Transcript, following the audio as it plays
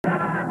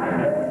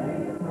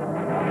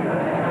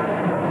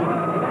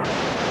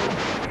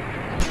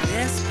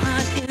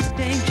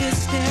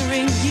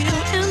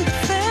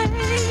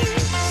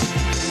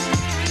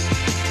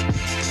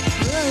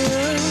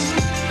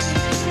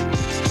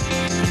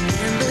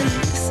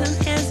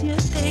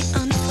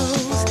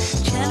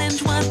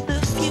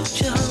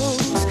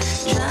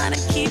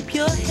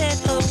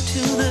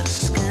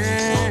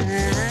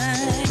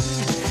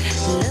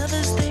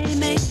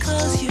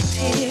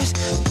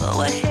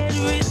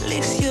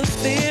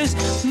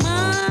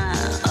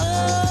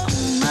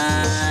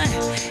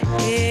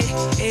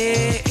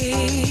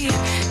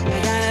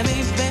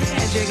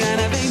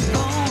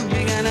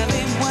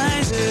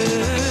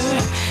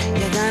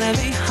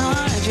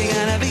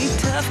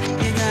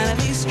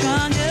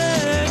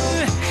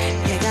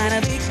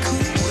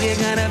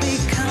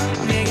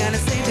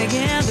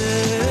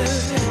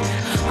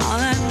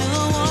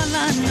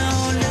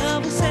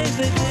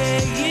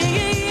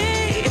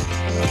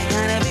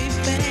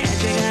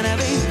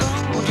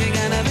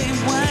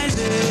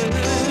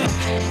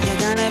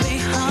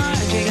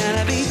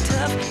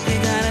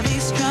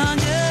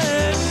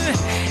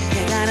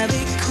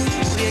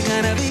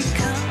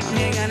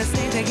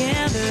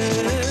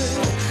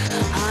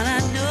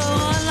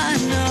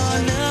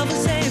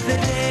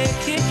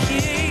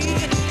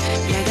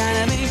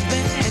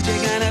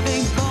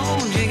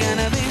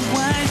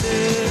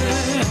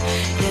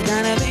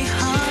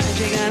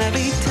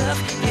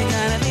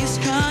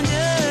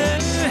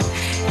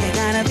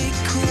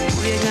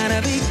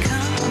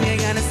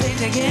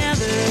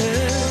together.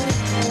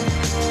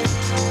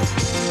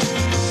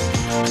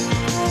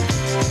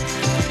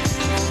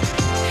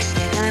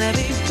 You gotta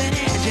be bad,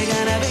 you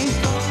gotta be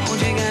bold,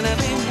 you gotta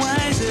be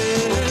wiser.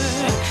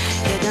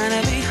 You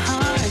gotta be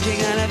hard, you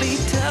gotta be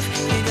tough,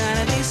 you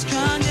gotta be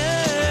stronger.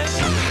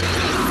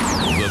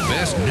 The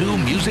best new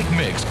music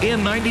mix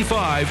in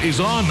 95 is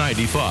on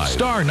 95.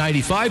 Star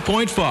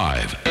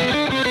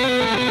 95.5.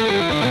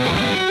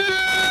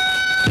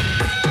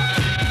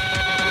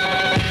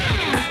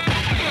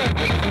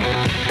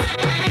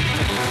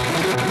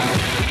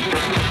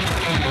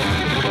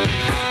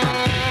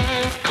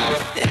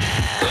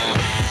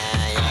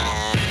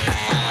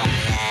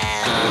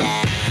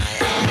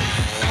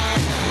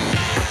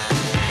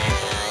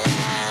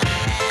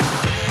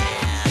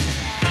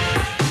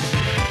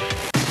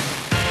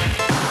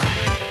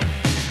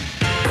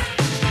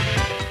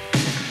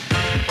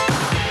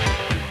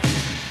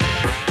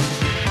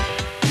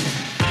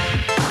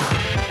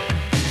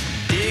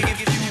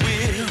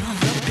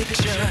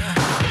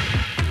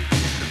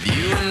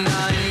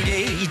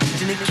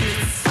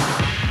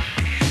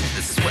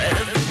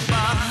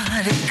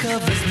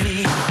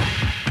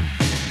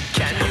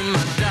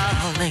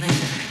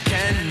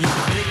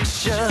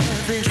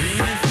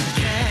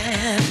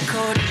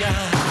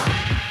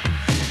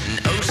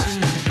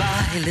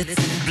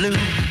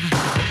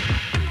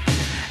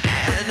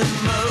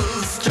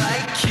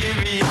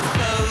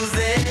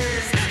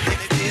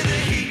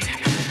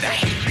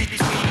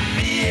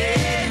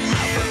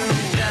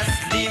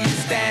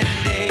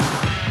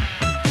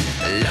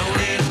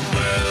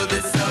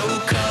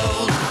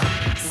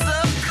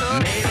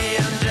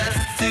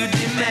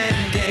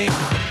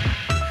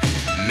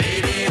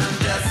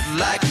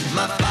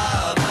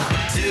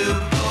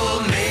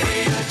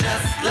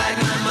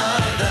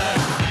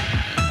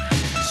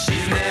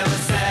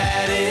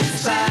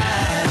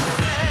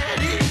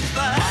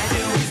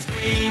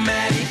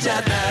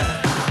 Other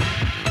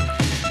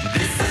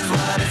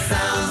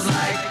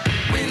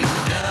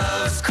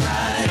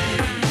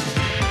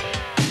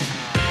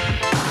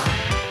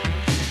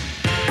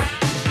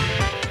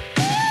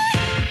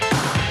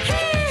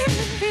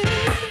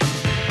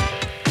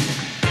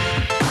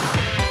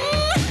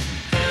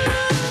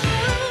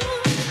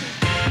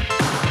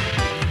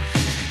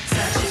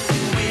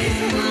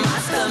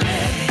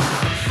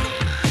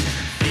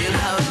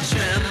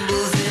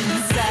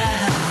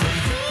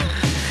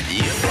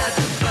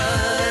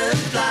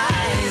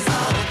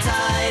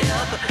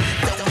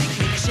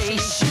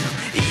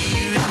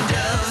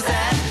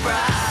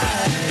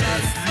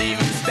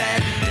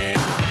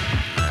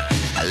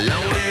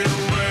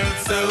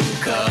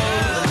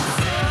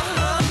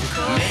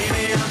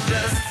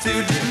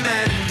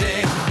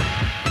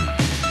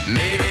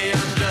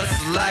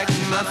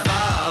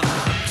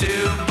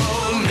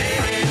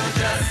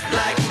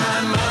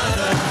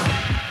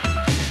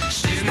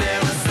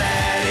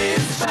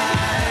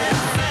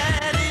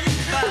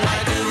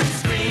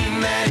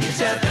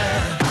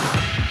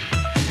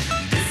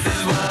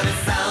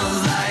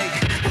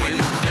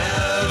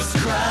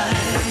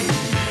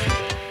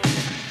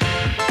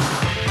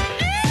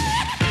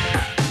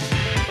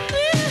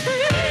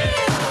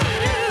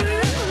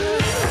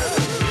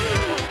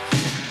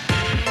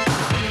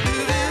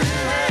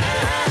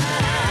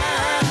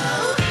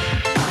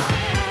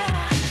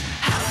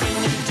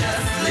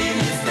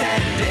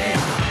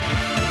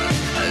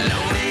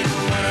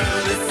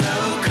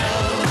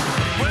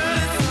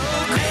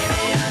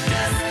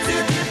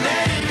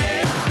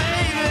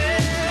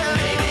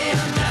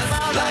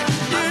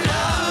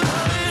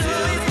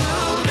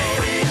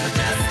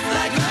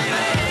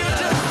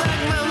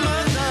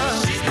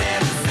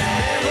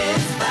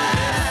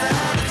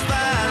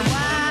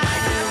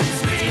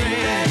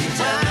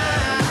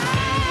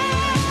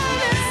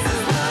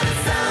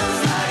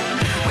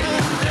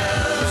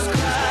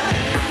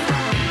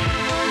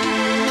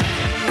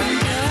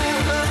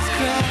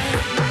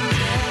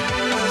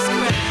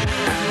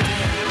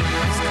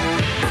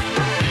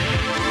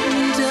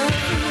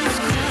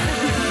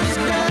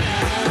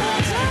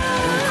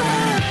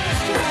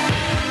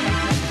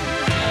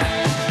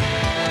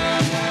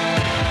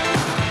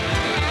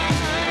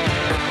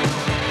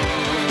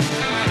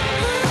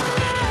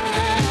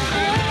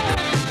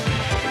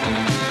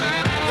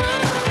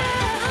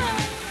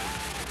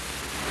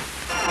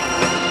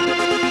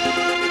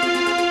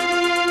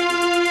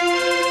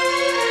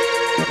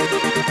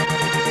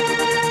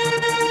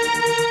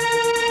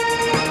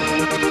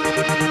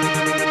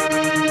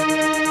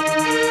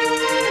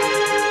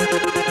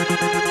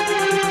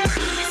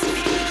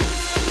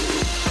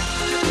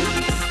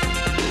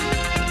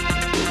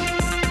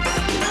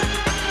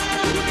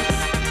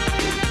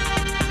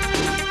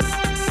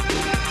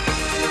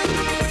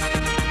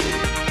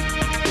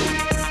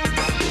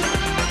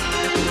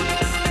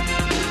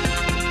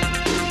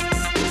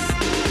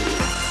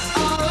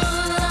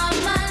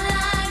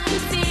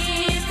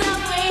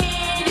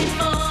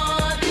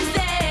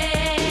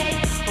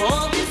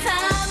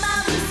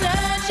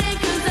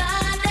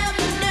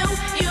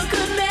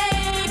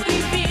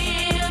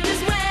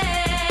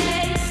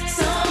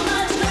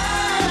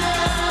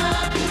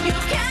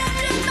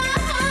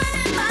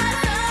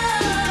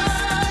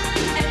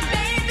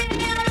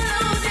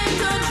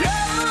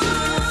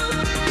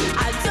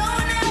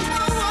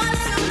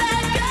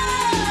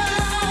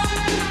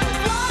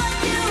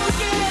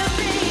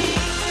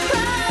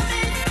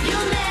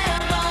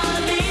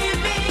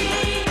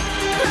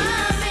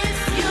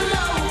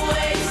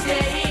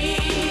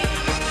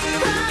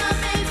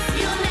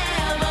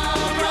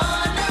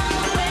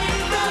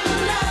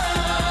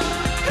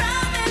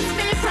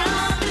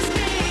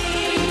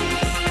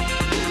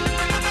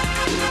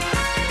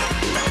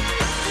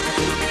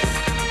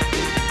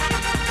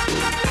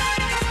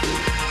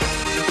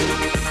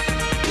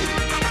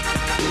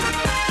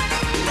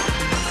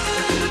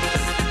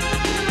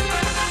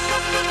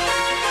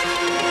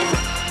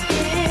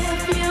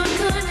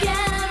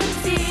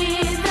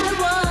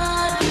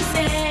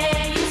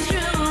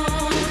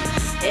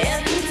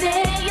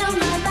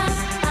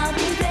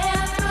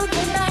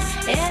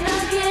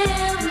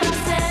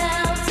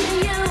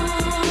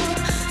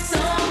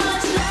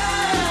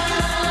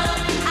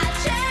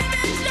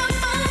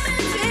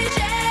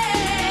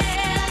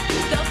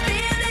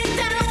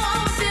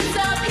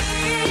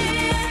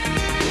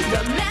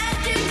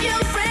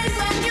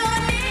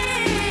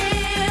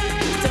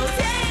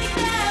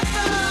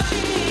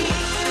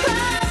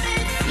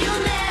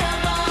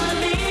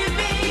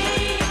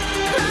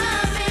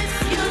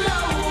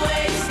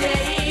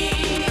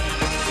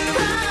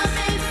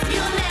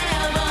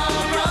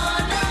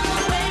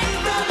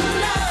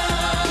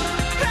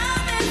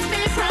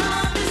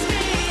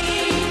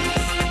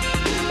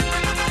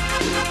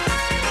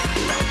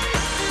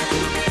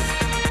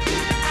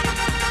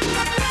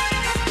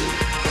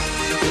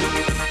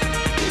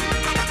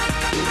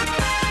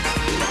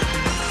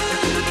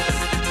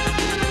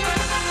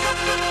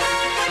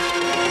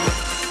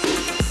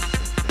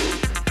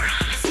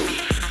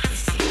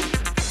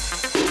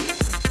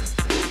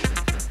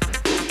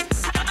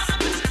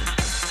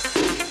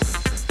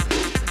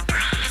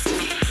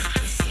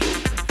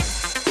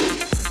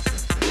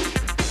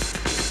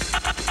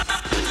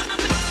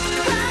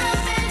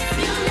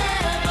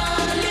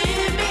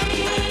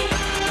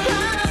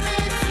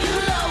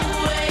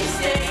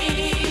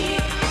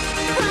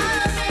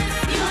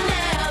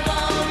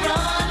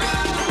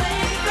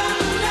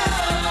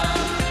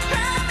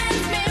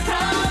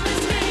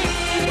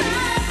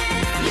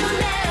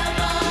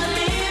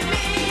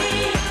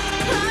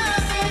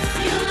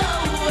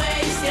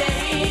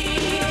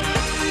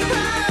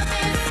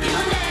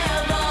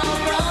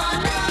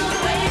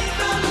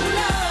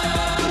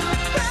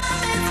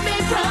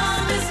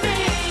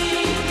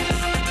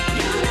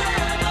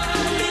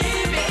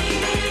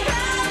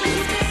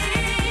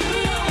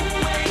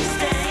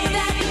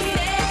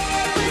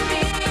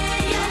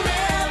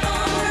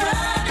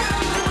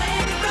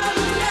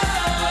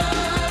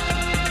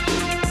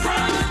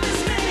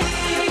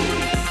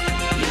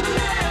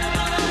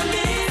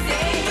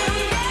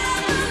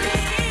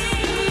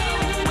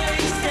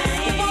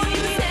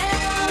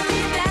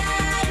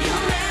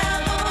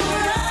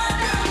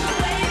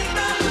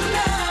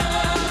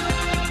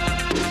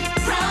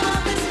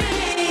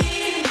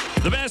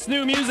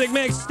new music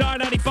mix, Star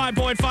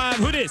 95.5.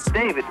 Who this?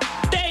 David.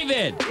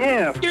 David!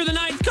 Yeah. You're the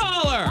 9th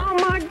caller! Oh,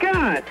 my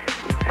God.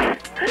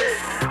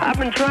 I've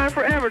been trying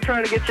forever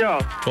trying to get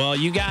y'all. Well,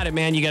 you got it,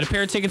 man. You got a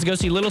pair of tickets to go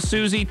see Little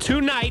Susie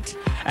tonight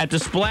at the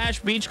Splash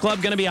Beach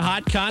Club. Going to be a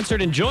hot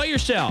concert. Enjoy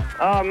yourself.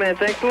 Oh, man,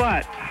 thanks a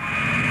lot.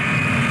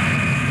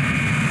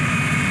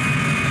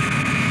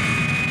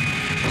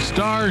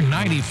 Star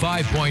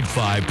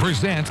 95.5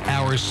 presents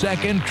our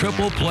second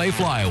Triple Play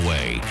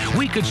Flyaway.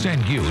 We could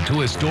send you to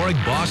historic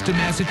Boston,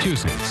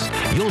 Massachusetts.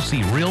 You'll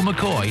see Real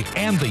McCoy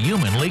and the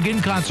Human League in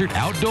concert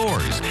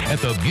outdoors at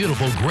the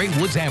beautiful Great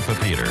Woods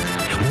Amphitheater.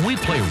 When we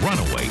play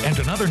Runaway and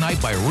Another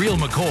Night by Real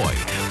McCoy,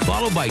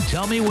 followed by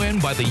Tell Me When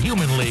by the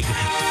Human League.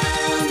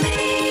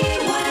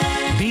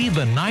 Be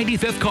the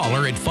 95th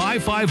caller at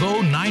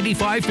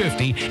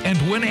 550-9550 and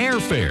win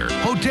airfare,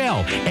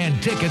 hotel, and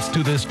tickets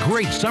to this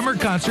great summer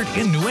concert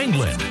in New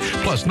England,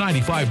 plus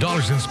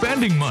 $95 in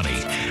spending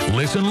money.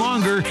 Listen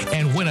longer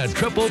and win a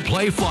Triple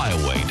Play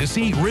Flyaway to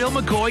see Real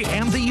McCoy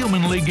and the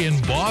Human League in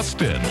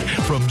Boston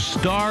from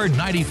Star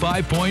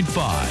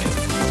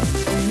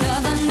 95.5.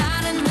 Another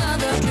night,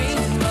 another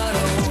dream, but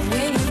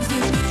always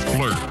you.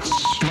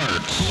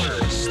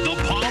 Flirts, the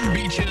Palm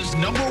Beach's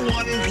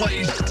 #1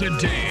 place to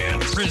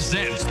dance,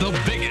 presents the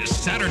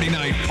biggest Saturday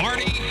night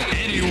party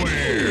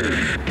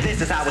anywhere.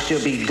 This is how it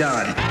should be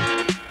done.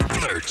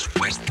 Flirts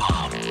West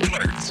Palm.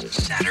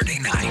 Flirts Saturday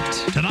night.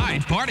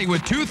 Tonight, party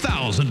with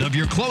 2,000 of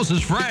your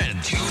closest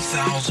friends.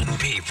 2,000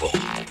 people.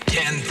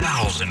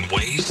 10,000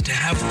 ways to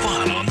have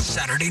fun on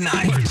Saturday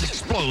night. Flirts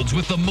explodes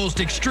with the most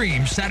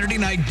extreme Saturday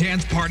night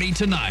dance party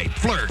tonight.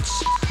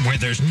 Flirts, where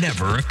there's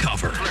never a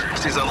cover.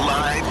 Flirts is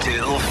alive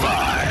till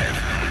 5.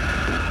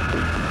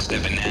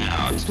 Stepping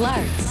out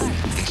Flirts.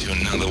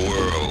 into another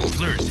world.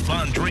 Flirt's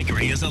Fun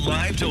Drinkery is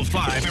alive till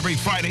 5 every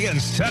Friday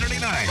and Saturday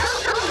night.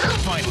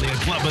 Finally, a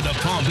club in the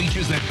Palm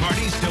Beaches that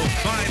parties till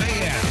 5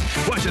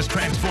 a.m. Watch us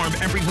transform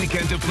every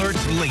weekend to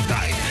Flirt's Late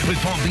Night with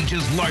Palm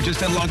Beach's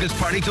largest and longest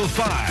party till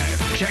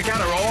 5. Check out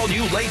our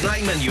all-new late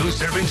night menu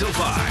serving till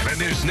 5. And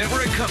there's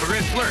never a cover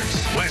at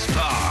Flirt's West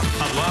Palm.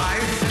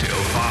 Alive till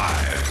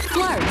 5.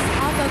 Flirts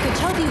off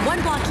Okeechobee,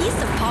 1 block east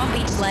of Palm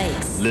Beach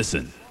Lakes.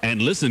 Listen,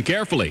 and listen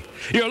carefully.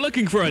 You're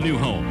looking for a new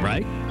home,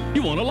 right?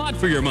 You want a lot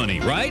for your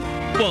money, right?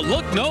 Well,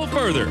 look no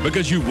further,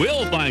 because you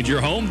will find your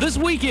home this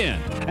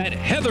weekend at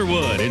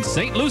Heatherwood in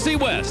St. Lucie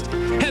West.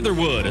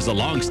 Heatherwood is a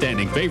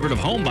long-standing favorite of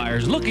home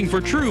buyers looking for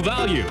true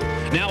value.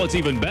 Now it's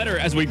even better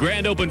as we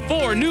grand open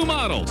 4 new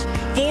models.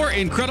 4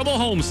 incredible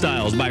home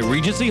styles by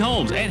Regency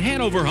Homes and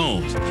Hanover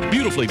Homes.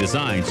 Beautifully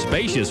designed,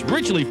 spacious,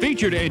 richly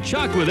featured, and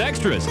chocked with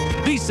extras.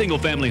 These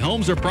single-family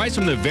homes are priced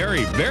from the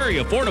very, very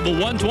affordable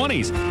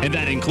 120s, and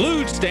that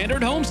includes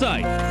standard home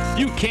site.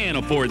 You can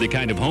afford the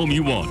kind of home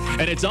you want,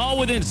 and it's all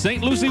within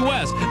St. Lucie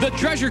West, the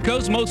Treasure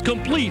Coast's most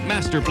complete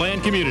master plan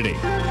community.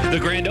 The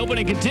grand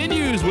opening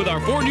continues with our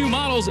 4 new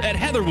models at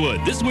Heatherwood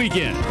this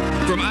weekend.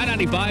 From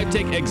I-95,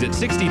 take exit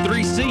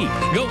 63C,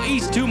 go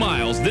east 2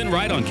 miles, then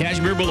right on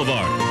Cashmere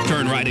Boulevard.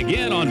 Turn right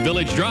again on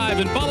Village Drive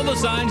and follow the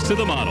signs to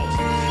the models.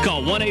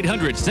 Call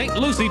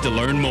 1-800-ST-LUCY to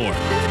learn more.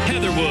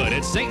 Heatherwood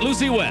at St.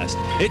 Lucie West.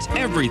 It's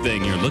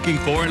everything you're looking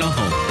for in a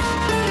home.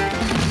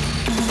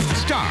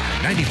 Star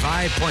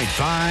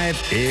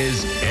 95.5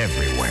 is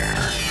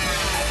everywhere.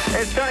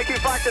 It's Tony Q.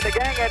 Fox and the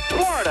gang at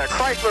Florida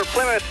Chrysler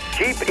Plymouth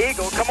Jeep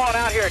Eagle. Come on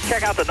out here and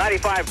check out the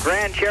 95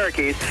 Grand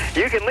Cherokees.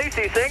 You can lease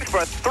these things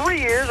for 3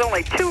 years,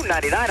 only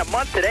 $299 a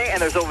month today,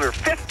 and there's over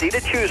 50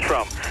 to choose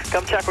from.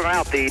 Come check them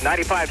out, the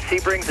 95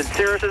 Sebrings and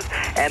Cirruses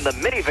and the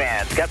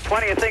minivans. Got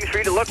plenty of things for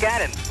you to look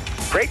at, and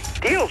great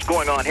deals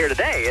going on here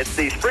today. It's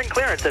the spring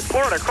clearance at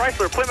Florida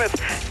Chrysler Plymouth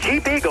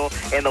Jeep Eagle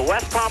in the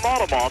West Palm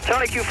Auto Mall.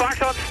 Tony Q. Fox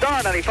on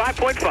Star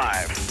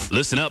 95.5.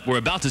 Listen up, we're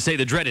about to say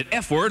the dreaded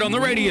F word on the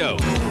radio.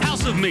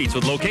 House of Meats,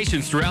 with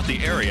locations throughout the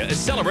area, is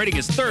celebrating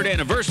its 3rd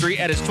anniversary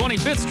at its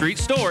 25th Street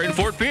store in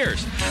Fort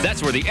Pierce.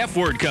 That's where the F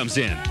word comes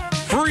in.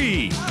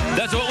 Free.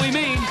 That's what we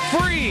mean,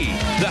 free.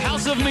 The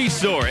House of Meat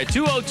store at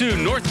 202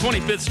 North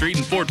 25th Street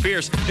in Fort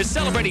Pierce is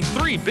celebrating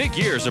 3 big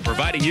years of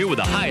providing you with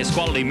the highest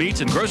quality meats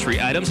and grocery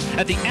items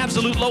at the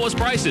absolute lowest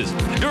prices.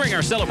 During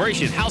our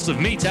celebration, House of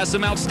Meats has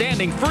some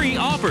outstanding free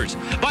offers.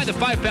 Buy the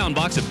 5-pound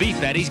box of beef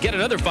patties, get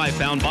another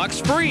 5-pound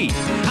box free.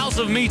 House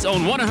of Meats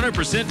own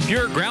 100%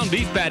 pure ground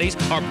beef patties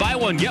are buy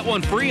one, get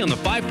one free on the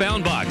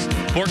 5-pound box.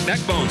 Pork neck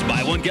bones,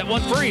 buy one, get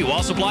one free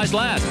while supplies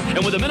last.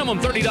 And with a minimum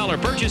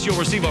 $30 purchase, you'll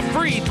receive a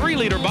free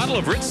 3-liter bottle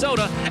of Ritz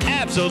soda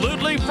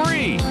absolutely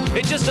free.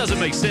 It just doesn't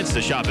make sense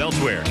to shop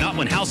elsewhere. Not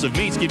when House of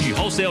Meats give you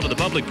wholesale to the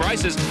public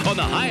prices on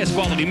the highest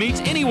quality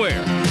meats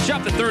anywhere.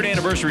 Shop the 3rd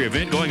anniversary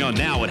event going on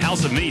now at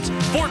House of Meats,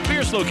 Fort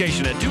Pierce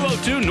location at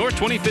 202 North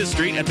 25th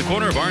Street at the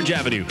corner of Orange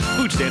Avenue.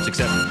 Food stamps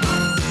accepted.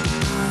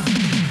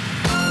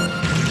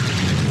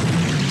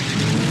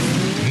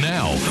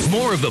 Now,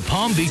 more of the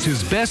Palm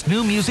Beach's best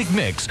new music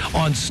mix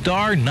on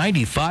Star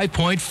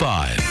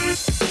 95.5.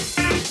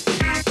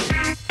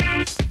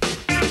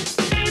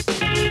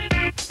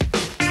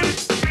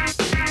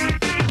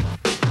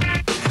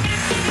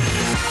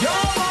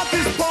 Y'all want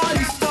this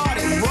party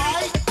started,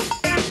 right?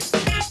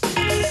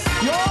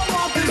 Y'all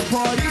want this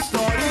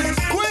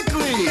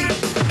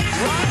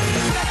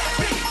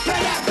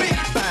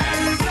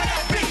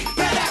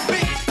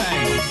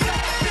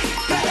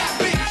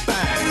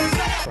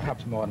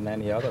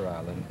other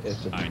island is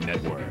to...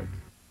 Network.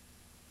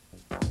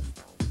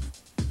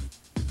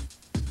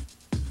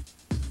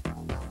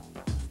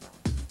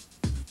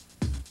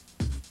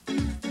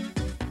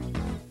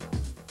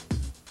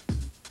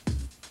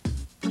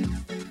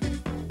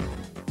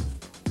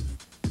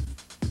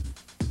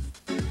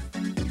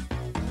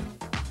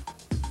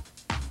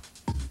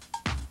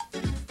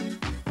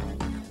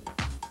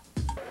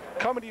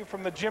 Coming to you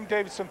from the Jim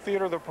Davidson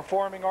Theater of the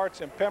Performing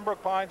Arts in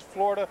Pembroke Pines,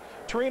 Florida,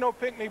 Torino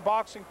Pinckney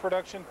Boxing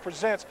Production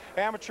presents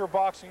amateur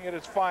boxing at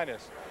its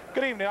finest.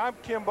 Good evening, I'm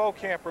Kim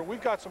Beaucamper.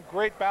 We've got some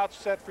great bouts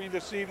set for you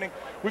this evening.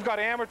 We've got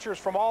amateurs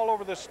from all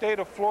over the state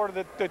of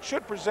Florida that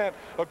should present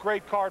a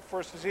great card for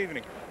us this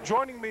evening.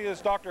 Joining me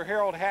is Dr.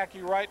 Harold Hackey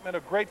Reitman,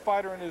 a great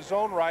fighter in his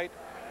own right.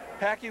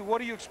 Hackey, what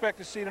do you expect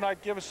to see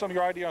tonight? Give us some of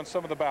your idea on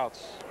some of the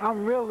bouts.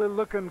 I'm really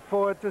looking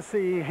forward to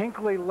see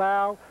Hinckley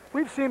Lau.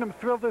 We've seen him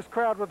thrill this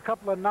crowd with a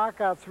couple of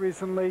knockouts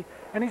recently,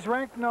 and he's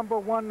ranked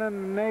 #1 in the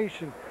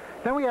nation.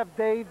 Then we have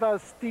Dave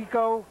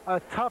Stico, a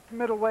tough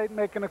middleweight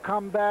making a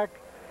comeback.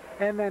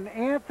 And then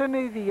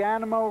Anthony the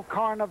Animo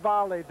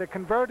Carnevale, the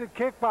converted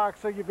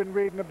kickboxer you've been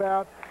reading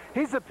about.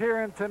 He's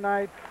appearing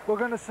tonight. We're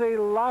going to see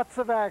lots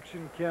of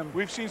action, Kim.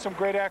 We've seen some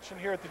great action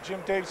here at the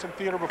Jim Davidson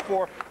Theater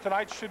before.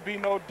 Tonight should be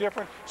no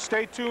different.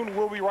 Stay tuned.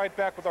 We'll be right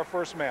back with our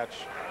first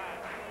match.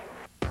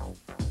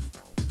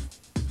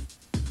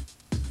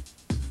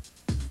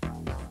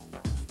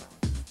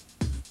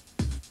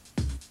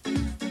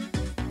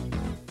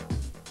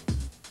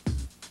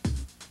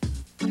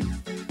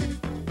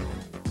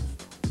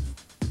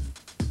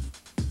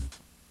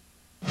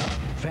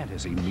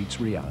 Fantasy meets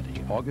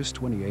reality, August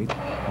 28th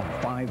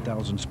on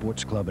 5,000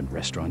 sports club and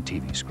restaurant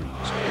TV screens.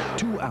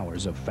 2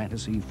 hours of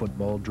fantasy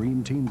football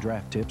dream team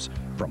draft tips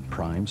from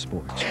Prime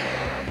Sports.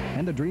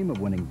 And the dream of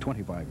winning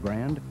 25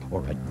 grand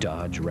or a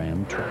Dodge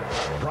Ram truck.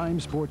 Prime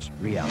Sports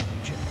Reality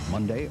Check,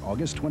 Monday,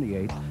 August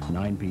 28th,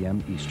 9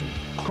 p.m. Eastern.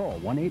 Call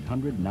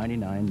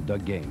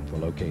 1-800-99-THE-GAME for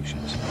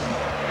locations.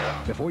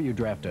 Before you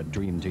draft a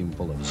dream team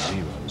full of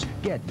zeros,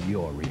 get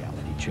your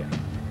reality check.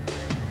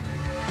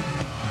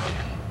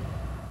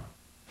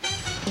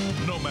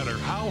 No matter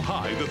how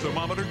high the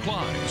thermometer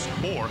climbs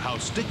or how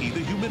sticky the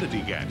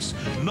humidity gets,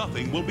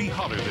 nothing will be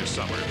hotter this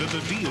summer than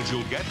the deals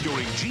you'll get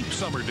during Jeep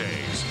Summer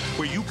Days,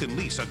 where you can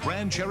lease a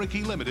Grand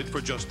Cherokee Limited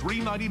for just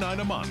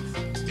 $399 a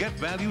month. Get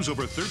values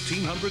over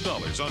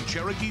 $1,300 on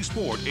Cherokee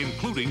Sport,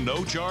 including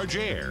no-charge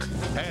air.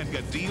 And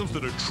get deals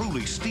that are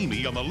truly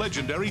steamy on the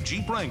legendary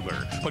Jeep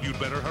Wrangler. But you'd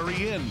better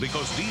hurry in,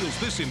 because deals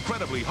this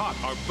incredibly hot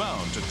are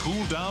bound to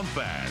cool down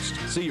fast.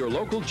 See your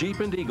local Jeep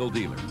and Eagle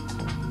dealer.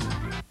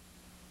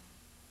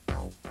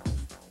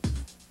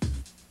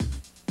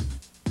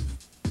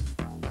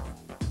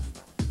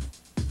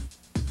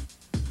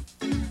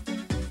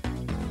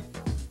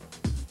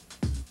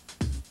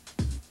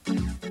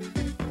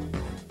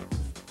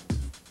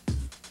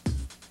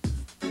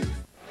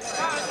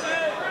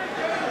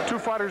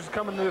 Fighters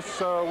coming this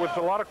with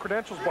a lot of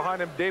credentials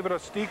behind him. David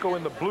Ostico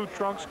in the blue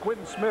trunks,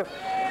 Quinton Smith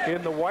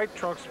in the white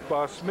trunks.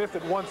 Smith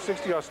at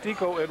 160,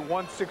 Ostico at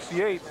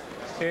 168.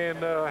 And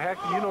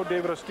Hackey, you know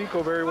David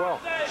Ostico very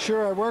well.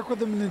 Sure, I work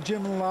with him in the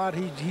gym a lot.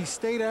 He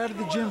stayed out of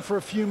the gym for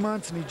a few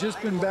months, and he's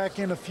just been back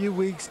in a few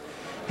weeks.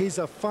 He's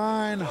a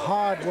fine,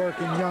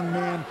 hard-working young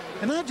man,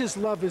 and I just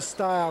love his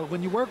style.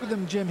 When you work with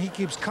him, Jim, he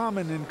keeps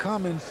coming and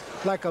coming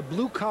like a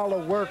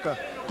blue-collar worker,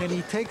 and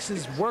he takes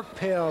his work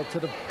pail to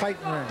the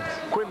fighting ring.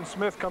 Quinton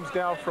Smith comes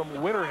down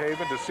from Winter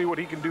Haven to see what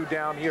he can do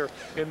down here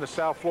in the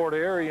South Florida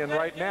area, and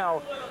right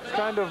now he's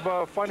kind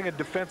of fighting a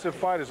defensive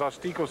fight, as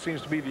Ostico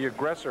seems to be the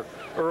aggressor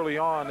early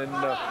on, and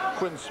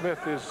Quinton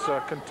Smith is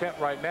content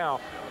right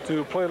now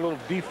to play a little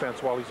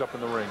defense while he's up in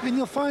the ring. And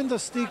you'll find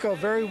Ostico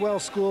very well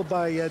schooled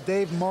by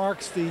Dave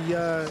Marks,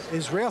 the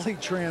Israeli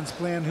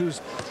transplant, who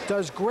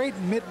does great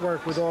mitt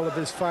work with all of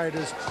his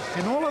fighters.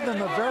 And all of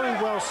them are very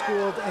well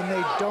schooled, and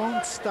they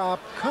don't stop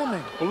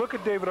coming. Well, look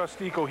at David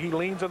Ostico. He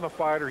leans on the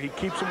fighter. He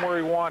keeps him where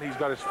he wants. He's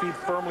got his feet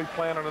firmly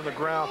planted on the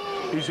ground.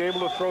 He's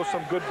able to throw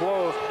some good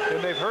blows,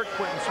 and they've hurt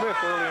Quinton Smith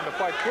early in the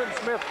fight. Quinton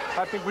Smith,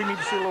 I think we need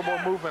to see a little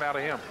more movement out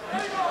of him.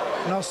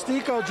 And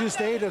Ostico just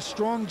ate a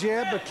strong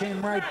jab, but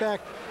came right back.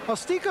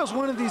 Ostico's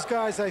one of these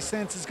guys I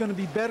sense is going to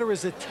be better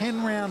as a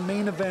 10-round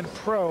main event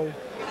pro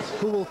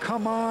who will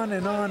come on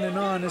and on and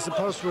on as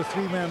opposed to a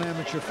 3-round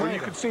amateur fighter. Well,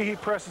 you can see he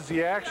presses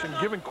the action,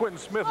 giving Quinton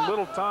Smith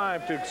little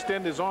time to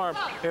extend his arm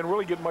and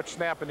really get much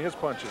snap in his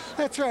punches.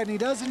 That's right, and he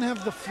doesn't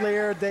have the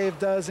flair, Dave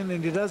doesn't,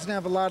 and he doesn't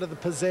have a lot of the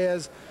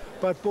pizzazz.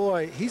 But,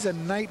 boy, he's a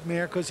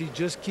nightmare because he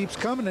just keeps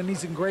coming, and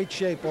he's in great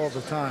shape all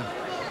the time.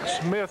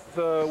 Smith,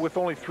 with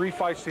only 3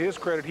 fights to his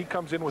credit, he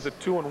comes in with a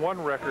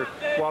 2-1 record,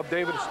 while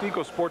David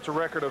Ostico sports a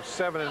record of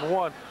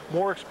 7-1.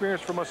 More experience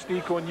from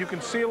Ostico, and you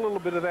can see a little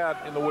bit of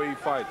that in the way he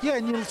fights. Yeah,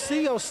 and you'll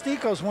see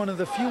Ostico's one of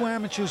the few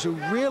amateurs who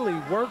really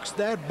works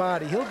that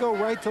body. He'll go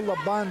right to La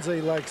Banza,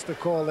 he likes to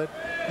call it,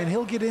 and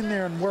he'll get in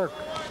there and work.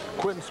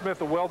 Quinton Smith,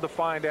 a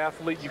well-defined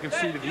athlete. You can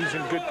see that he's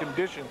in good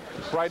condition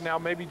right now,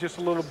 maybe just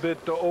a little bit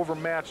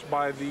overmatched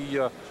by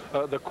the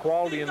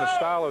quality and the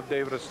style of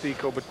David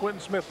Estico. But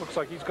Quinton Smith looks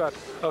like he's got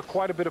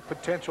quite a bit of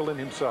potential in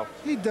himself.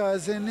 He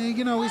does, and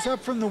you know, he's up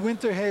from the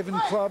Winter Haven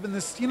Club, and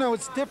this, you know,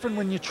 it's different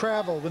when you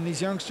travel, when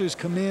these youngsters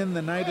come in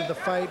the night of the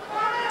fight.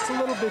 It's a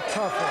little bit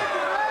tougher.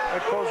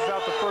 That closes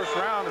out the first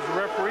round as the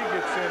referee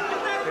gets in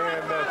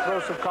and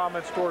throws some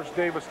comments towards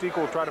Dave Estico.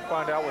 We'll try to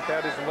find out what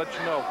that is and let you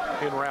know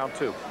in round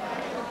 2.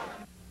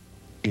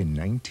 In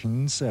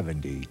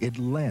 1970, it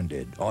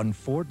landed on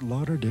Fort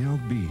Lauderdale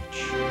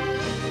Beach.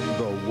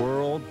 The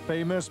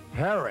world-famous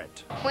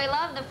Parrot. We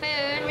love the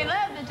food. We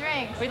love the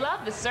drinks. We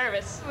love the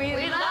service. We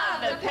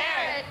love the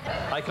Parrot.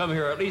 I come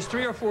here at least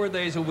 3 or 4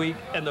 days a week,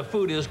 and the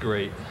food is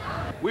great.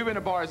 We've been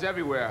to bars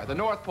everywhere. The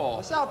North Pole.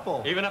 The South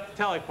Pole. Even up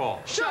to Tellypole.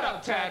 Shut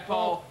up,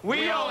 Tadpole.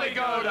 We only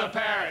go to the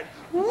Parrot.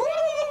 Woo!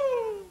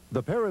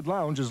 The Parrot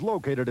Lounge is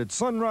located at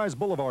Sunrise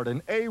Boulevard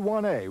in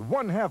A1A,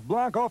 1/2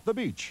 block off the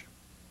beach.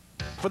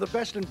 For the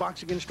best in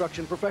boxing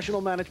instruction,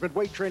 professional management,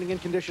 weight training, and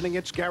conditioning,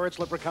 it's Garrett's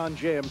Leprechaun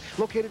Gym.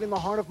 Located in the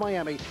heart of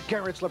Miami,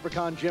 Garrett's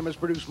Leprechaun Gym has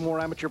produced more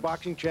amateur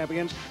boxing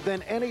champions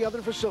than any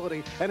other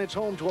facility, and it's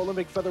home to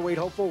Olympic featherweight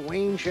hopeful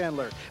Wayne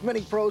Chandler.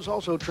 Many pros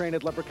also train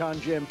at Leprechaun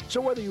Gym,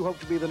 so whether you hope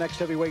to be the next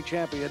heavyweight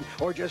champion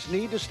or just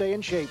need to stay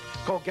in shape,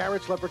 call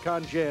Garrett's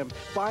Leprechaun Gym,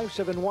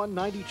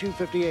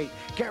 571-9258.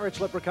 Garrett's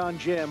Leprechaun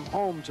Gym,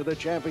 home to the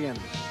champions.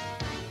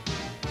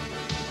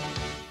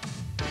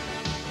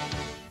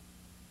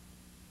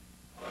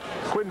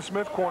 Quinton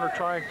Smith corner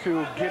trying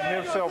to get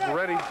himself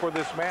ready for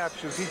this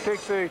match as he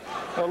takes a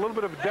little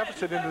bit of a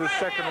deficit into the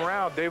second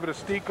round. David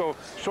Estico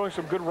showing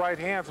some good right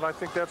hands, and I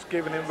think that's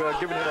given him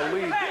a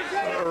lead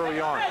early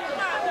on.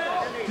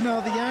 You know,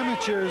 the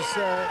amateurs,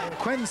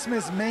 Quinton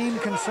Smith's main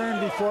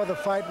concern before the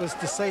fight was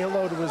to say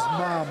hello to his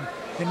mom,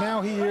 and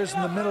now he is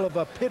in the middle of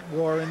a pit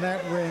war in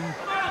that ring.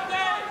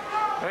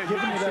 Hey, you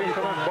can see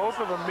both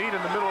of them meet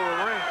in the middle of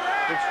the ring,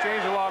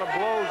 exchange a lot of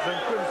blows,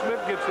 and Quinton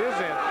Smith gets his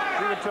in.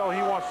 You can tell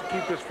he wants to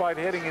keep this fight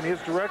heading in his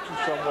direction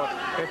somewhat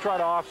and try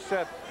to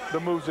offset the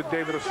moves that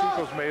David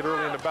Estico's made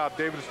early in the bout.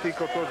 David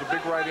Estico throws a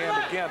big right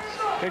hand again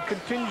and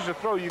continues to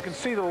throw. You can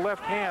see the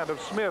left hand of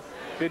Smith.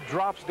 It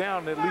drops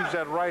down and it leaves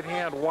that right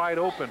hand wide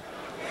open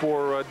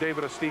for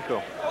David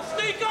Estico.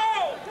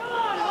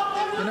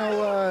 You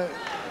know,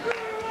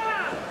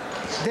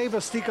 Dave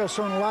Estico's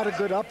thrown a lot of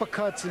good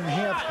uppercuts and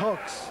half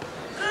hooks.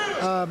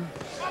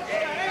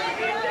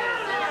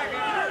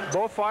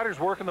 Both fighters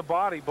working the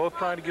body, both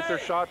trying to get their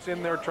shots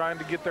in there, trying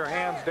to get their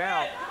hands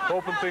down,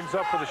 open things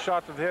up for the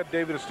shot to the head.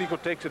 David Estico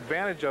takes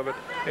advantage of it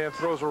and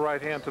throws a right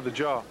hand to the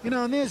jaw. You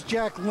know, and there's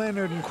Jack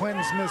Leonard and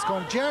Quinton Smith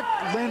going. Jack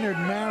Leonard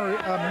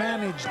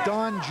managed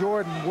Don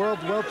Jordan,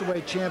 world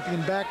welterweight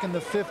champion, back in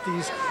the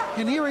 50s.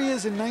 And here he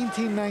is in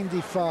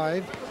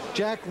 1995,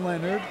 Jack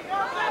Leonard,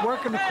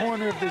 working the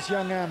corner of this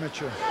young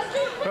amateur.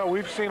 Well,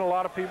 we've seen a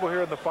lot of people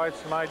here in the fights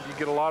tonight. You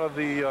get a lot of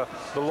the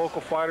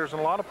local fighters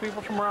and a lot of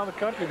people from around the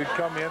country that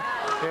come in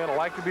and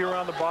like to be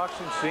around the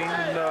boxing scene.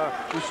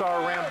 We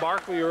saw Rand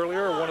Barkley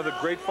earlier, one of the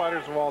great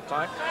fighters of all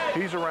time.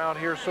 He's around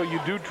here, so you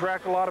do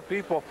track a lot of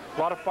people, a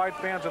lot of fight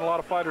fans and a lot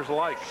of fighters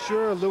alike.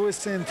 Sure, Louis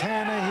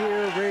Santana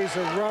here,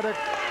 Razor Ruddock.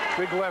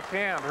 Big left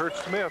hand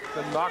hurts Smith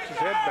and knocks his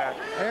head back.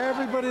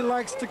 Everybody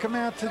likes to come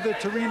out to the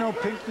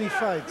Torino-Pinckney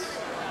fights.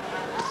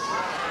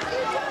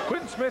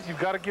 Quinton Smith, you've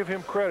got to give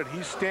him credit.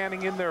 He's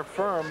standing in there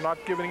firm, not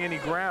giving any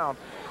ground,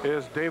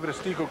 as David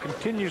Estico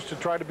continues to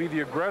try to be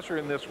the aggressor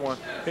in this one.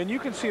 And you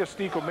can see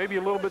Estico maybe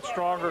a little bit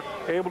stronger,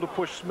 able to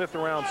push Smith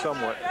around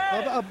somewhat.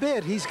 A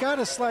bit. He's got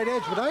a slight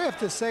edge, but I have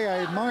to say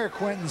I admire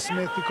Quinton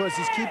Smith because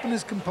he's keeping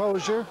his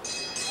composure,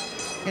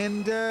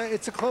 and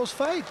it's a close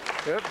fight.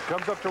 It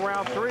comes up to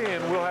round 3,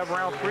 and we'll have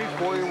round 3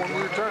 for you when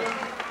we return.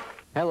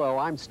 Hello,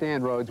 I'm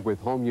Stan Rhodes with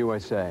Home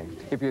USA.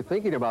 If you're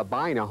thinking about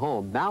buying a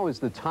home, now is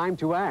the time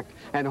to act,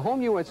 and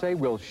Home USA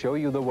will show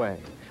you the way.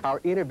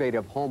 Our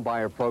innovative home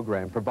buyer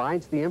program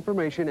provides the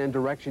information and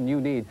direction you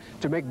need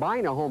to make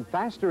buying a home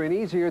faster and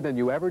easier than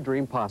you ever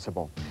dreamed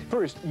possible.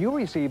 First, you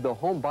receive the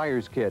Home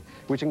Buyer's Kit,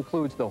 which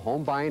includes the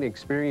Home Buying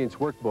Experience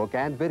Workbook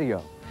and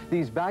video.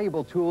 These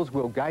valuable tools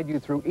will guide you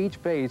through each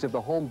phase of the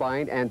home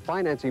buying and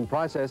financing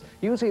process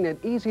using an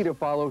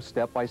easy-to-follow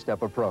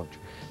step-by-step approach.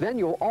 Then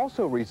you'll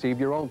also receive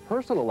your own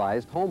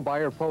personalized home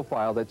buyer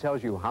profile that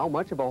tells you how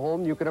much of a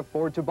home you can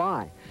afford to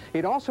buy.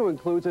 It also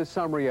includes a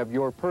summary of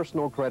your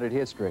personal credit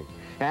history.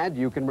 And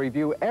you can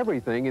review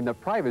everything in the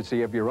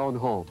privacy of your own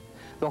home.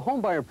 The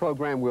Home Buyer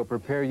program will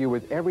prepare you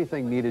with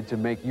everything needed to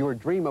make your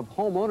dream of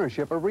home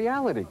ownership a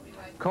reality.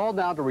 Call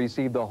now to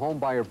receive the Home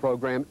Buyer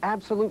program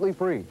absolutely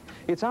free.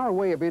 It's our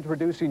way of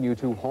introducing you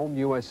to Home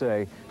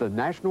USA, the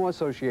National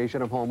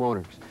Association of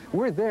Homeowners.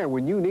 We're there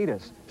when you need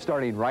us,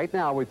 starting right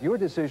now with your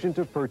decision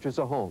to purchase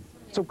a home.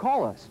 So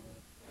call us.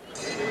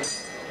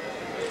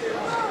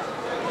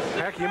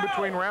 Heck, in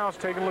between rounds,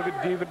 taking a look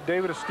at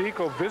David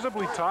Estico,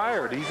 visibly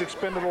tired. He's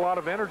expended a lot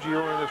of energy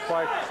early in this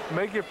fight.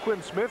 May give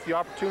Quinton Smith the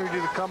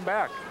opportunity to come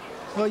back.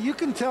 Well, you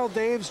can tell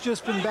Dave's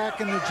just been back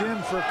in the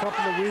gym for a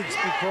couple of weeks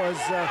because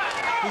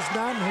he's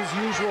not in his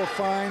usual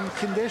fine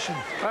condition.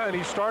 And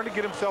he's starting to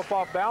get himself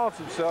off balance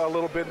a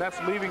little bit, and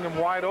that's leaving him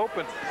wide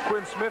open.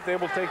 Quinton Smith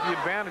able to take the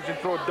advantage and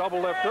throw a double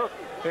left hook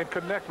and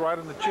connect right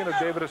in the chin of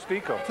David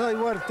Estico. Tell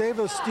you what, if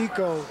David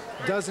Estico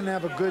doesn't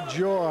have a good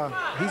jaw,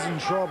 he's in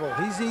trouble.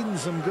 He's eating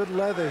some good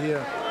leather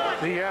here.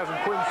 He has, and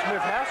Quinton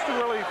Smith has to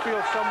really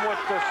feel somewhat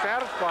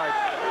satisfied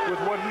with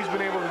what he's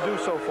been able to do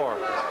so far.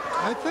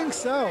 I think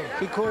so,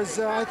 because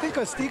I think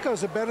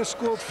Estico's a better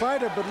schooled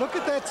fighter, but look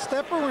at that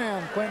step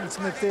around Quinton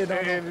Smith did.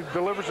 And he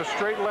delivers a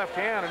straight left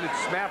hand, and it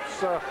snaps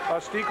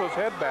Estico's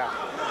head back.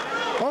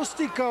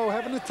 Estico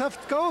having a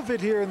tough go of it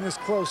here in this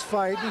close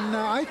fight, and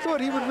I thought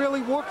he would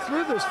really walk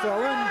through this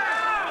fella, and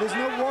there's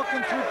no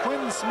walking through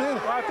Quinton Smith.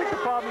 Well, I think the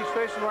problem he's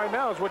facing right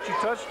now is what you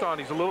touched on.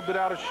 He's a little bit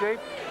out of shape.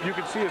 You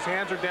can see his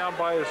hands are down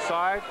by his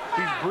side.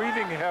 He's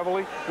breathing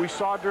heavily. We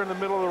saw it during the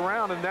middle of the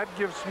round, and that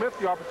gives Smith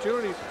the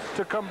opportunity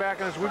to come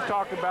back, and as we've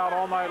talked about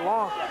all night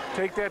long,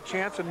 take that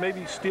chance and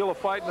maybe steal a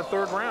fight in the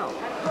third round.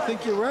 I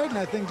think you're right, and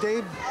I think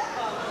Dave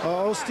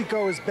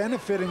Estico is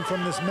benefiting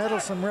from this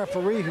meddlesome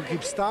referee who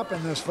keeps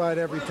stopping this fight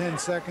every 10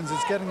 seconds.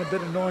 It's getting a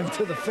bit annoying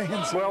to the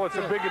fans. Well, it's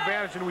a big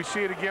advantage, and we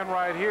see it again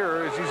right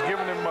here as he's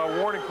giving him a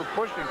warning for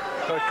pushing.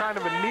 Kind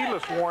of a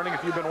needless warning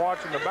if you've been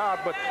watching the bout,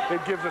 but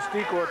it gives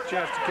Estico a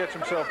chance to catch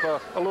himself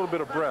a little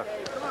bit of breath.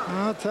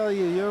 I'll tell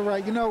you, you're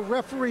right. You know,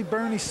 referee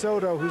Bernie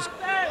Soto, who's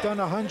done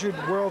 100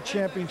 world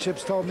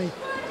championships, told me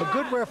a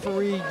good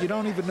referee, you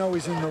don't even know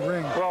he's in the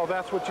ring. Well,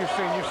 that's what you've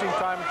seen. You've seen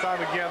time and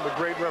time again, the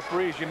great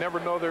referees. You never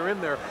know they're in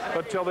there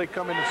until they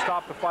come in and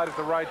stop the fight at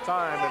the right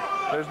time.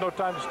 And there's no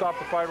time to stop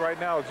the fight right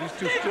now, as these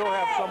two still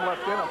have some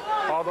left in them.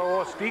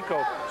 Although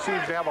Estico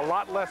seems to have a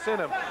lot less in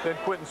him than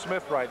Quinton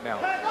Smith right now.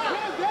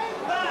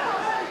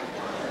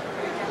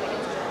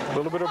 A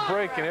little bit of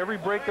break, and every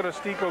break that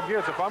Estico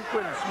gives, if I'm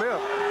Quinton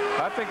Smith,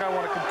 I think I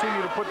want to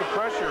continue to put the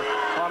pressure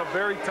on a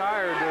very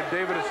tired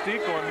David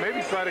Estico and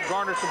maybe try to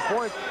garner some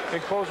points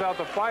and close out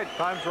the fight.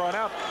 Time's run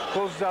out,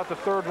 closes out the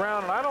third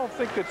round, and I don't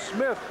think that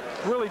Smith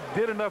really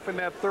did enough in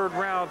that third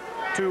round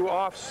to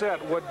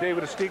offset what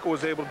David Estico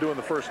was able to do in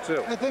the first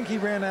two. I think he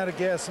ran out of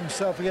gas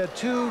himself. He had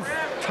two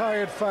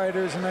tired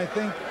fighters, and I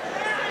think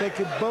they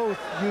could both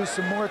use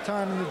some more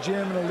time in the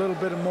gym and a little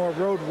bit of more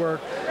road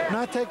work.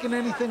 Not taking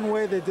anything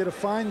away, they did a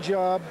fine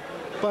job,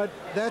 but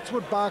that's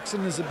what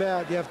boxing is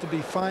about. You have to be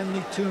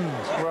finely tuned.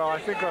 Well, I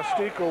think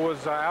Estico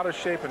was out of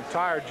shape and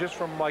tired just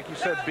from, like you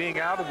said, being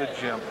out of the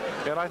gym.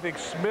 And I think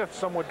Smith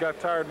somewhat got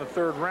tired in the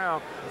third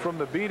round from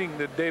the beating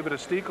that David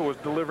Estico was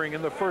delivering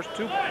in the first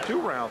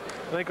two rounds.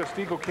 I think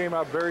Estico came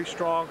out very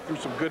strong, threw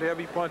some good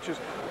heavy punches,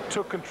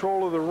 took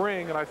control of the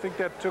ring, and I think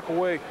that took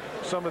away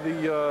some of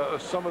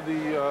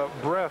the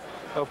breath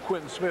of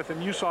Quinton Smith.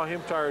 And you saw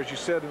him tired, as you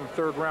said, in the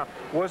third round.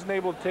 Wasn't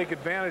able to take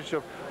advantage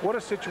of what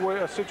a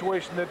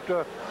situation that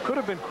could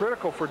have been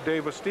critical for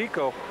Dave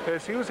Estico,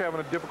 as he was having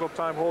a difficult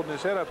time holding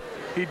his head up.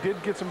 He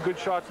did get some good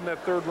shots in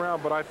that third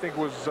round, but I think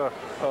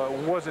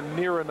wasn't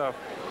near enough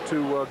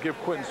to give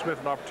Quinton Smith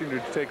an opportunity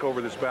to take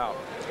over this bout.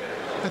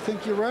 I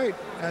think you're right.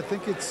 I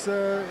think it was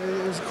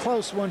a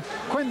close one.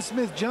 Quinton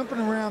Smith jumping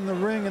around the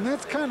ring, and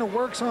that kind of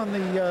works on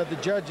the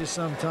judges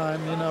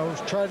sometime, you know,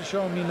 try to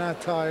show them you're not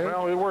tired.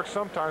 Well, it works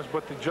sometimes,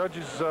 but the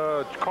judges'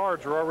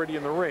 cards are already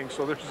in the ring,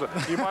 so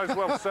you might as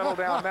well settle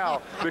down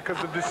now, because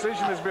the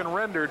decision has been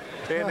rendered,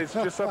 and it's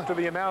just up to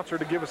the announcer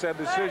to give us that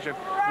decision.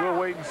 We'll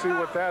wait and see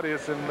what that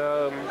is, and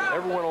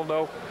everyone will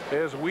know,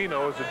 as we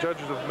know, as the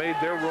judges have made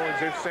their rulings,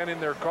 they've sent in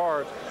their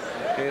cards,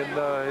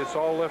 and it's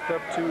all left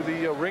up to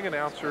the ring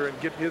announcer and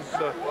get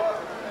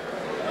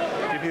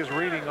his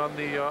reading on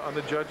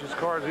the judges'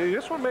 cards.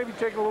 This one may be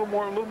taking a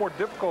little more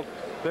difficult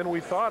than we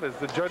thought, as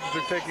the judges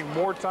are taking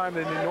more time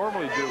than they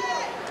normally do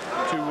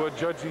to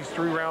judge these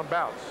three-round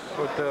bouts.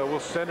 But we'll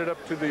send it up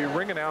to the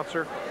ring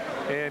announcer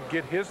and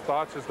get his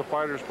thoughts as the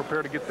fighters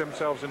prepare to get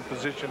themselves in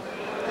position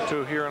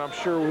to hear. And I'm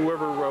sure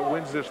whoever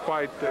wins this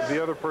fight,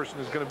 the other person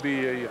is going to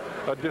be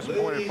a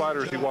disappointed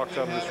fighter as he walks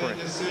out of this ring.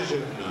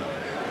 Decision.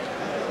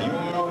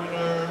 Your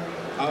winner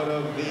out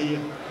of the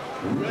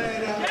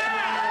red.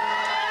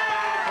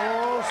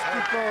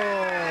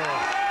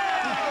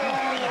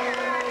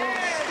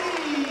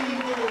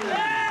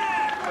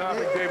 I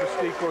think David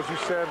Estico, as you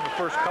said, in the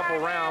first couple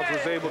rounds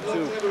was able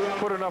to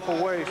put enough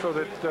away so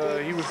that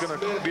he was going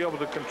to be able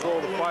to control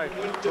the fight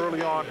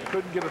early on.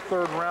 Couldn't get a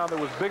third round that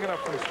was big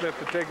enough from Smith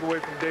to take it away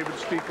from David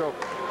Estico.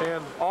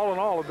 And all in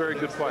all, a very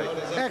good fight.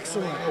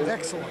 Excellent,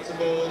 excellent.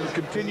 We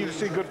continue to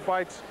see good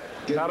fights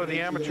out of the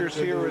amateurs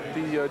here at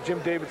the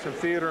Jim Davidson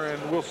Theater,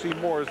 and we'll see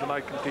more as the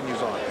night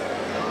continues on.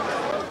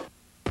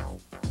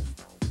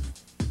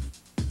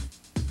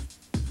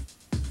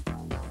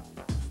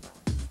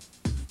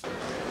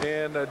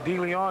 And De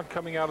Leon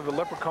coming out of the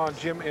Leprechaun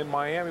Gym in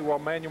Miami, while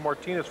Manuel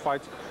Martinez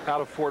fights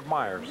out of Fort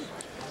Myers.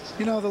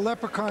 You know, the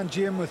Leprechaun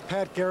Gym with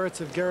Pat Garretts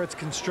of Garrett's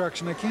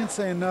Construction, I can't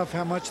say enough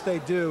how much they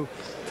do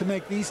to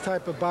make these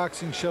type of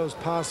boxing shows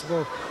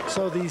possible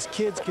so these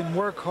kids can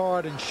work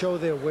hard and show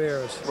their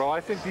wares. Well,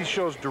 I think these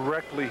shows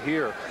directly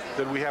here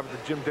that we have at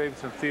the Jim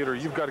Davidson Theater,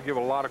 you've got to give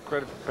a lot of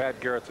credit to Pat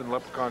Garretts and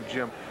Leprechaun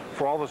Gym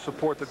for all the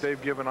support that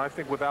they've given. I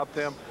think without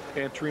them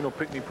and Torino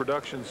Pinckney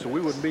Productions,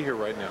 we wouldn't be here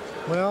right now.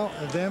 Well,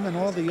 them and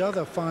all the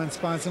other fine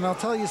sponsors. And I'll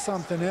tell you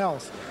something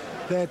else.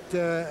 That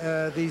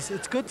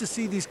it's good to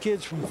see these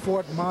kids from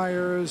Fort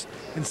Myers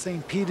and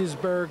St.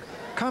 Petersburg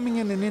coming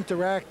in and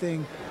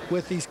interacting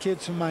with these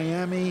kids from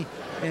Miami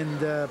and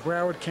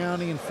Broward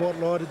County and Fort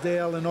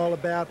Lauderdale and all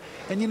about.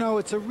 And, you know,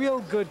 it's a real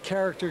good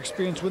character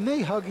experience. When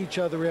they hug each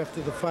other after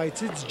the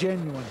fights, it's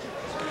genuine.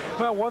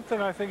 Well, one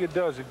thing I think it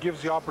does, it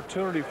gives the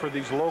opportunity for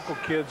these local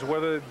kids,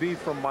 whether it be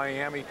from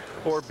Miami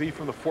or be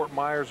from the Fort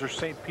Myers or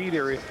St. Pete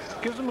area,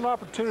 it gives them an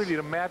opportunity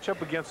to match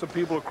up against the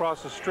people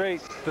across the state,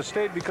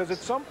 because at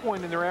some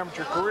point in their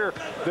amateur career,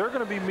 they're going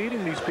to be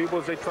meeting these people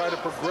as they try to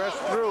progress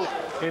through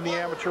in the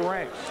amateur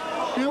ranks.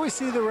 Now we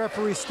see the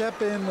referee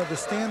step in with a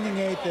standing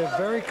 8. They're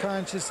very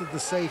conscious of the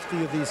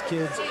safety of these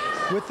kids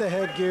with the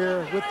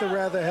headgear, with the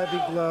rather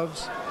heavy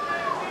gloves,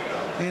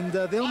 and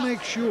they'll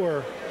make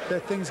sure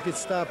that things get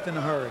stopped in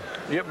a hurry.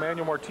 Yep,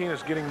 Manuel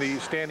Martinez getting the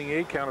standing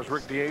 8 count as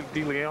Rick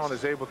De Leon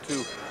is able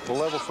to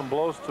level some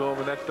blows to him,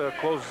 and that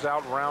closes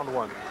out round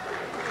 1.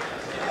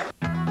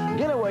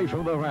 Get away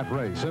from the rat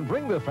race and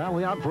bring the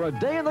family out for a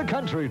day in the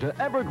country to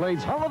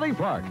Everglades Holiday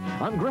Park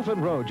on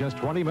Griffin Road, just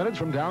 20 minutes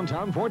from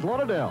downtown Fort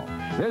Lauderdale.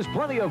 There's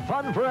plenty of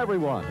fun for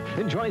everyone.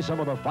 Enjoy some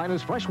of the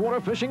finest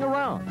freshwater fishing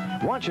around.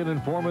 Watch an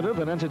informative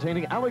and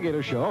entertaining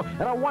alligator show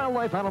and a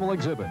wildlife animal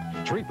exhibit.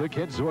 Treat the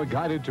kids to a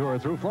guided tour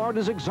through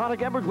Florida's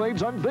exotic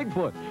Everglades on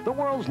Bigfoot, the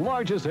world's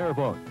largest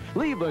airboat.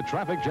 Leave the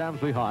traffic jams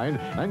behind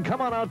and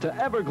come on out to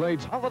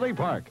Everglades Holiday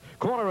Park,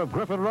 corner of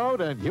Griffin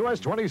Road and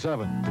US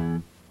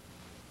 27.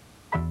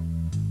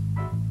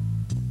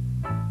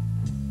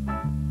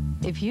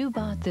 If you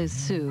bought this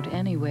suit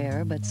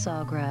anywhere but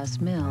Sawgrass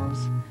Mills,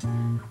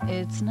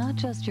 it's not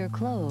just your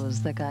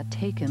clothes that got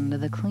taken to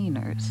the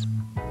cleaners.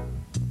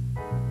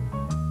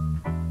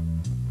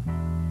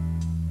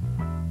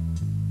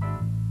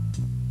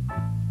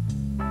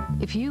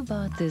 If you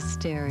bought this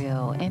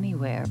stereo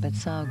anywhere but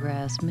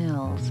Sawgrass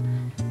Mills,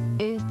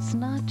 it's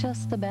not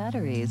just the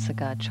batteries that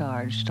got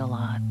charged a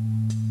lot.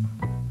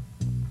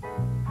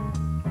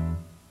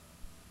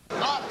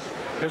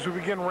 As we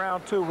begin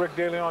round 2, Rick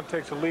De Leon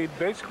takes a lead,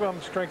 basically on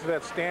the strength of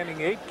that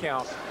standing 8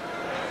 count.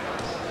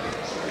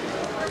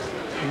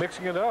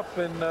 Mixing it up,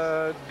 and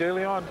De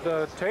Leon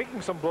taking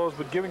some blows,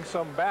 but giving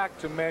some back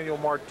to Manuel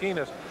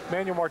Martinez.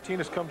 Manuel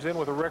Martinez comes in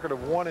with a record of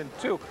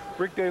 1-2.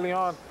 Rick De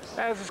Leon,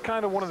 as is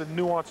kind of one of the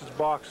nuances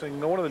boxing,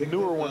 one of the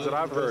newer ones that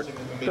I've heard,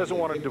 doesn't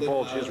want to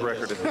divulge his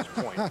record at this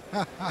point.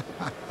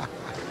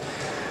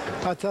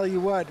 I'll tell you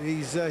what,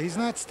 he's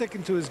not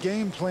sticking to his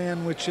game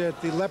plan, which at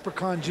the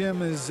Leprechaun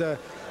Gym is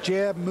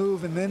jab,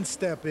 move, and then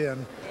step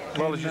in.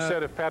 Well, and, as you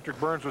said, if Patrick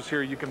Burns was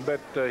here, you can bet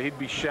he'd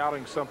be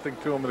shouting something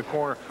to him in the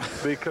corner,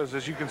 because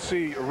as you can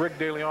see, Rick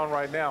De Leon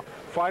right now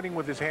fighting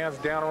with his hands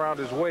down around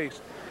his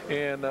waist.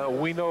 And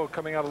we know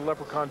coming out of the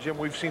Leprechaun Gym,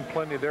 we've seen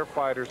plenty of their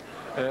fighters.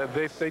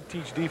 They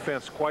teach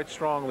defense quite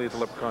strongly at the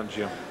Leprechaun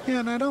Gym. Yeah,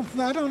 and I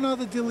don't know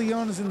that De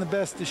Leon is in the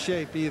best of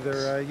shape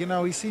either. You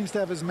know, he seems to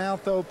have his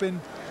mouth open.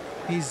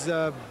 He's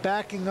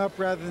backing up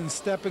rather than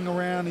stepping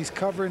around. He's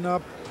covering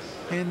up.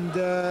 And,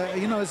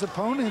 you know, his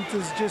opponent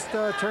is just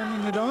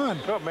turning it on.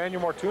 Well,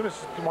 Manuel Martinez